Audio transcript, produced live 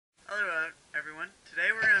Hello everyone. Today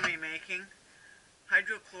we're going to be making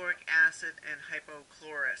hydrochloric acid and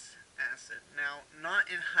hypochlorous acid. Now, not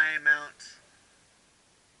in high amounts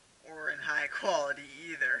or in high quality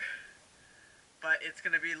either, but it's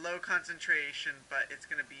going to be low concentration, but it's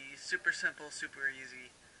going to be super simple, super easy,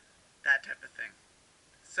 that type of thing.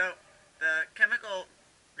 So, the chemical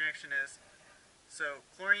reaction is,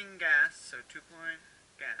 chlorine gas, 2-chlorine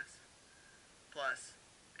gas, plus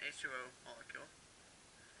H2O molecule,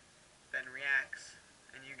 then reacts,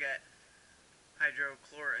 and you get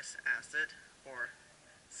hydrochlorous acid, or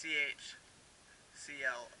HClO.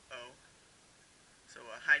 So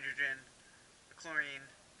a hydrogen, a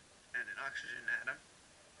chlorine, and an oxygen atom,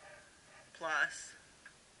 plus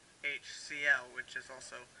HCl, which is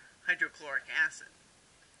also hydrochloric acid.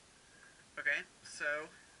 Okay,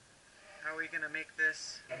 so how are we going to make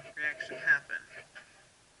this reaction happen?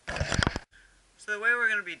 So the way we're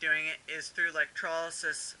going to be doing it is through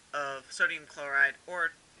electrolysis of sodium chloride or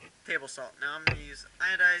table salt. Now I'm going to use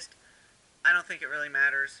iodized. I don't think it really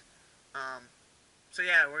matters. So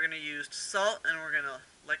yeah, we're going to use salt and we're going to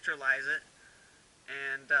electrolyze it.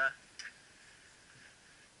 And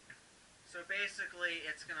so basically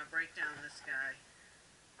it's going to break down this guy.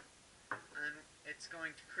 And it's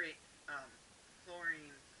going to create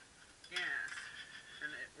chlorine gas. And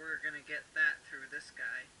we're going to get that through this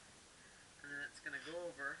guy. And then it's going to go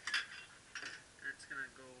over, and it's going to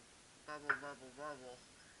go bubble, bubble, bubble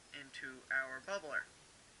into our bubbler.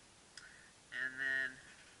 And then,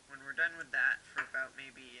 when we're done with that, for about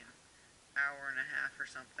maybe an hour and a half or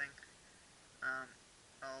something,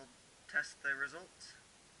 I'll test the results.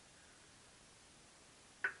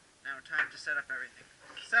 Now, time to set up everything.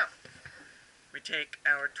 So, we take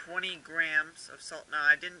our 20 grams of salt. Now,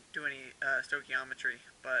 I didn't do any stoichiometry,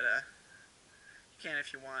 but you can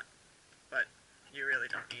if you want. But you really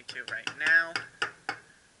don't need to right now.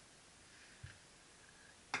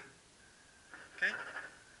 Okay,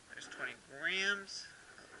 there's 20 grams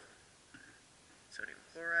of sodium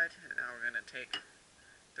chloride, and now we're going to take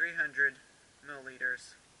 300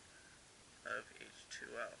 milliliters of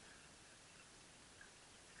H2O.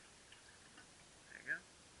 There you go.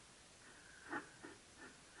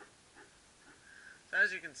 So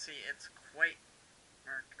as you can see, it's quite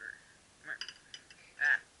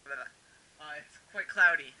it's quite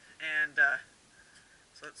cloudy, and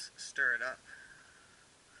so let's stir it up.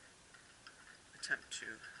 Attempt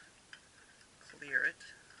to clear it,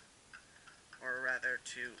 or rather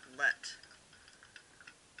to let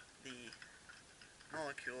the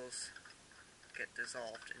molecules get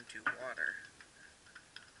dissolved into water.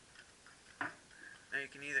 Now you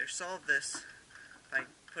can either solve this by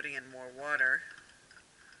putting in more water,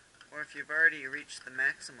 or if you've already reached the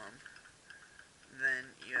maximum,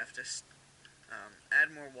 then you have to add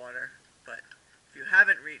more water. But if you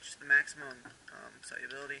haven't reached the maximum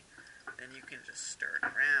solubility, then you can just stir it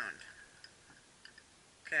around.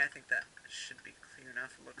 Okay, I think that should be clear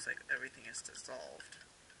enough. It looks like everything is dissolved,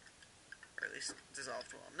 or at least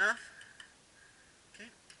dissolved well enough. Okay,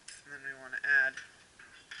 and then we want to add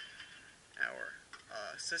our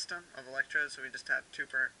system of electrodes. So we just have two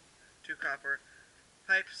copper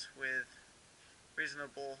pipes with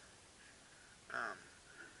reasonable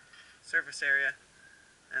surface area,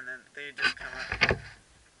 and then they just come up,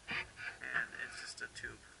 and it's just a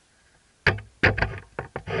tube.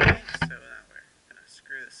 Okay, so now we're going to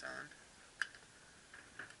screw this on,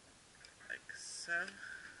 like so.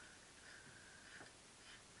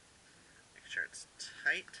 Make sure it's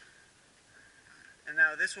tight. And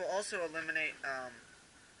now this will also eliminate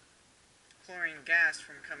chlorine gas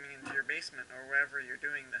from coming into your basement or wherever you're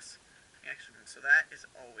doing this reaction, so that is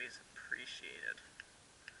always appreciated.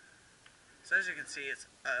 So as you can see, it's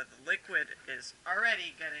the liquid is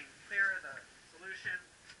already getting clearer, the solution,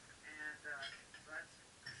 and so that's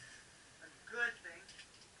a good thing.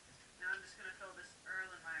 Now I'm just going to fill this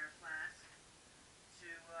Erlenmeyer flask to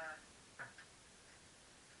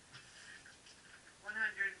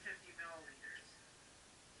 150 milliliters.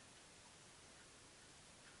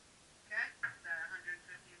 Okay, is that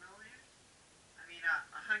 150 milliliters? I mean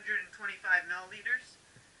 125 milliliters.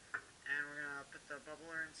 And we're going to put the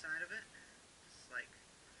bubbler inside of it, just like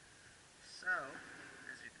so,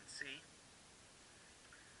 as you can see.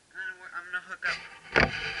 And then I'm going to hook up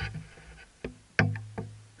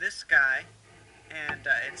this guy, and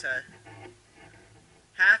it's a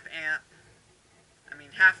half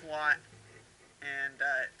watt, and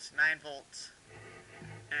it's 9 volts,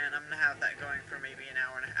 and I'm going to have that going for maybe an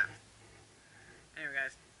hour and a half. Anyway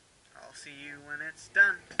guys, I'll see you when it's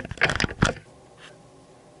done.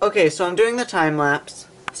 Okay, so I'm doing the time lapse,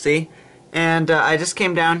 see? And I just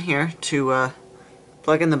came down here to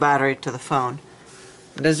plug in the battery to the phone.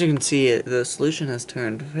 And as you can see, the solution has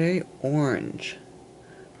turned very orange.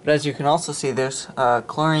 But as you can also see, there's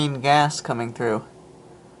chlorine gas coming through,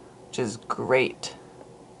 which is great.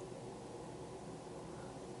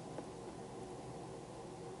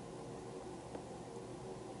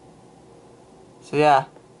 So yeah,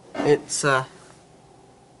 it's been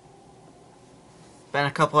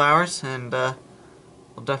a couple hours, and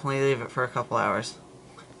we'll definitely leave it for a couple hours.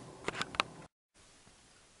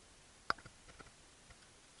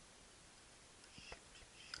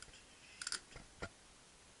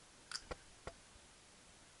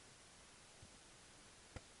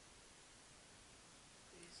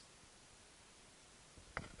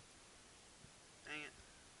 Dang it.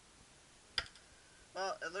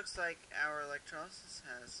 Well, it looks like our electrolysis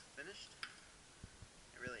has finished.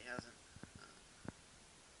 It really hasn't.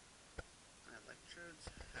 My electrodes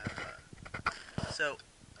have, so,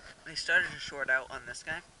 they started to short out on this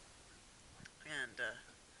guy, and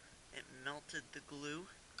it melted the glue.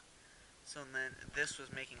 So then this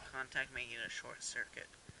was making contact, making it a short circuit,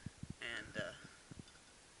 and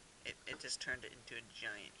it just turned it into a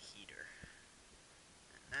giant heater.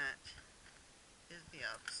 And that is the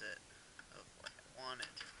opposite of what I wanted.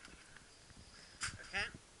 Okay,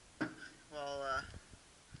 well,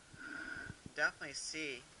 definitely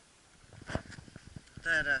see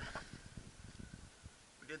that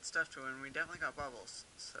we did stuff to it, and we definitely got bubbles.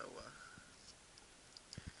 So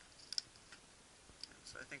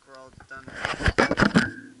I think we're all done. Like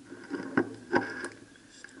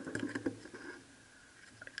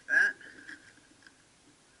that.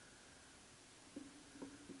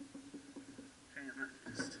 Okay, and let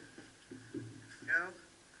just go.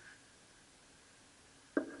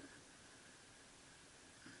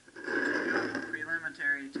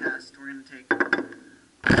 Preliminary test. We're going to take a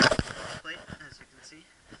plate, as you can see.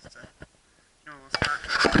 It's a normal stock.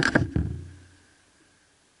 And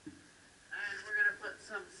we're going to put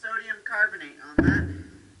some sodium carbonate on that.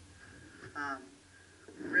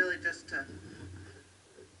 Really just to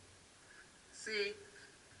see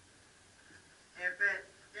if it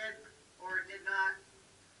did or did not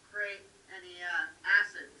create any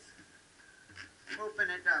acids. Hoping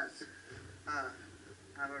it does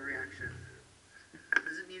have a reaction.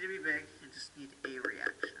 Doesn't need to be big, it just needs a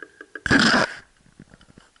reaction.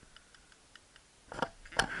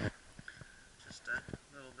 Okay. Just a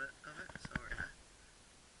little bit of it, so we're gonna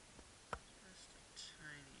just a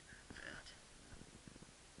tiny bit.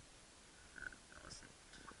 That wasn't.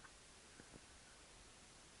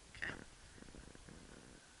 Okay.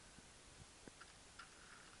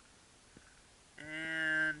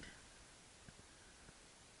 And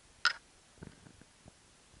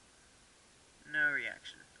no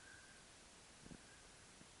reaction.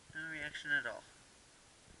 No reaction at all.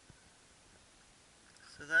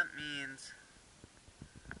 So that means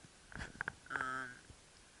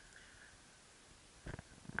let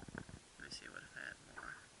me see what if I had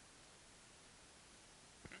more.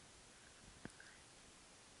 Okay.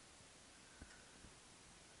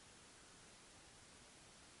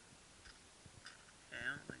 Okay, I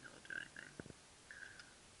don't think it'll do anything.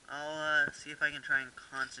 I'll see if I can try and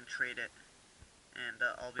concentrate it, and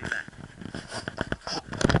I'll be back.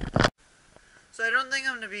 So I don't think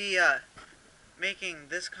I'm going to be making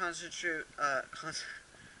this concentrate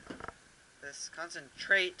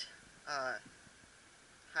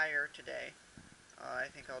higher today. I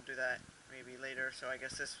think I'll do that maybe later. So I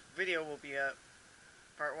guess this video will be a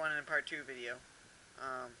part 1 and part 2 video.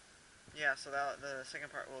 Yeah, so the second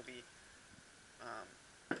part will be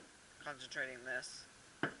concentrating this.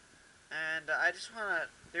 And I just want to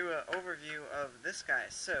do an overview of this guy.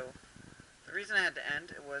 So the reason I had to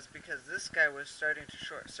end was because this guy was starting to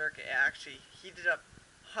short circuit. It actually heated up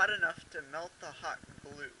hot enough to melt the hot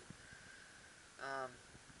glue.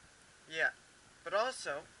 Yeah, but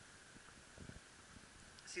also,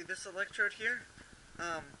 see this electrode here?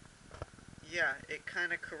 Yeah, it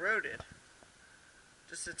kind of corroded.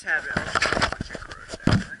 Just a tad bit. I'll show you how much it corroded,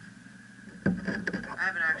 actually. I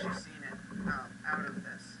haven't actually seen it out of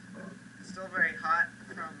this. It's still very hot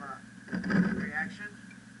from reaction.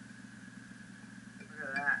 Look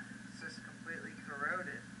at that. It's just completely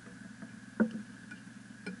corroded.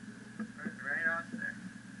 Right off there.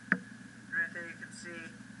 Right there you can see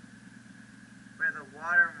where the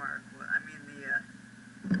watermark was. I mean the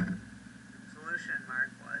solution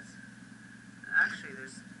mark was. Actually,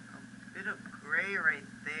 there's a bit of gray right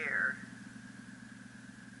there.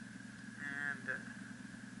 And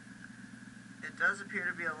it does appear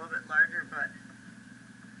to be a little bit larger, but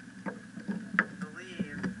I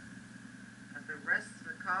believe that the rest of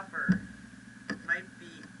the copper might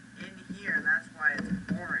be in here, and that's why it's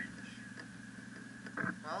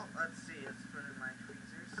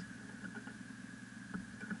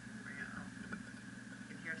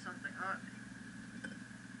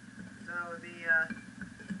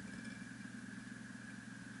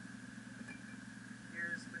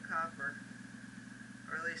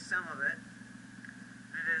least some of it.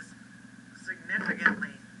 It is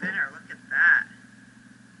significantly thinner. Look at that.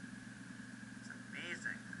 It's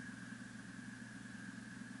amazing.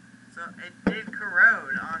 So it did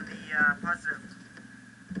corrode on the positive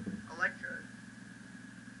electrode.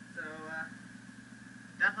 So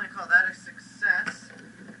definitely call that a success.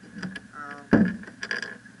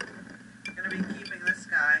 Gonna be keeping this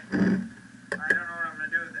guy. I don't know what I'm gonna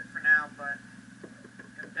do with it for now, but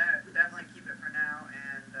I'm gonna definitely keep it for now.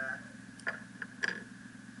 And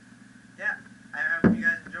yeah, I hope you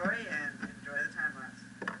guys enjoy the time lapse.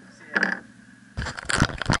 See ya.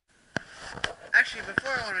 Actually,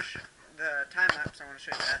 before I want to the time lapse, I want to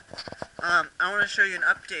show you that. I want to show you an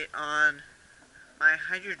update on my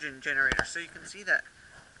hydrogen generator, so you can see that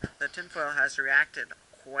the tinfoil has reacted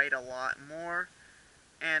quite a lot more,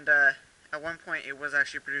 and at one point it was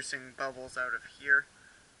actually producing bubbles out of here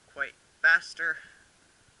quite faster.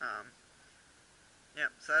 Yeah,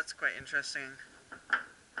 so that's quite interesting,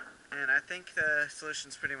 and I think the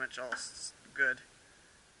solution's pretty much all good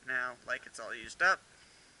now, like it's all used up.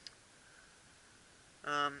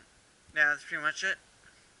 Yeah, that's pretty much it.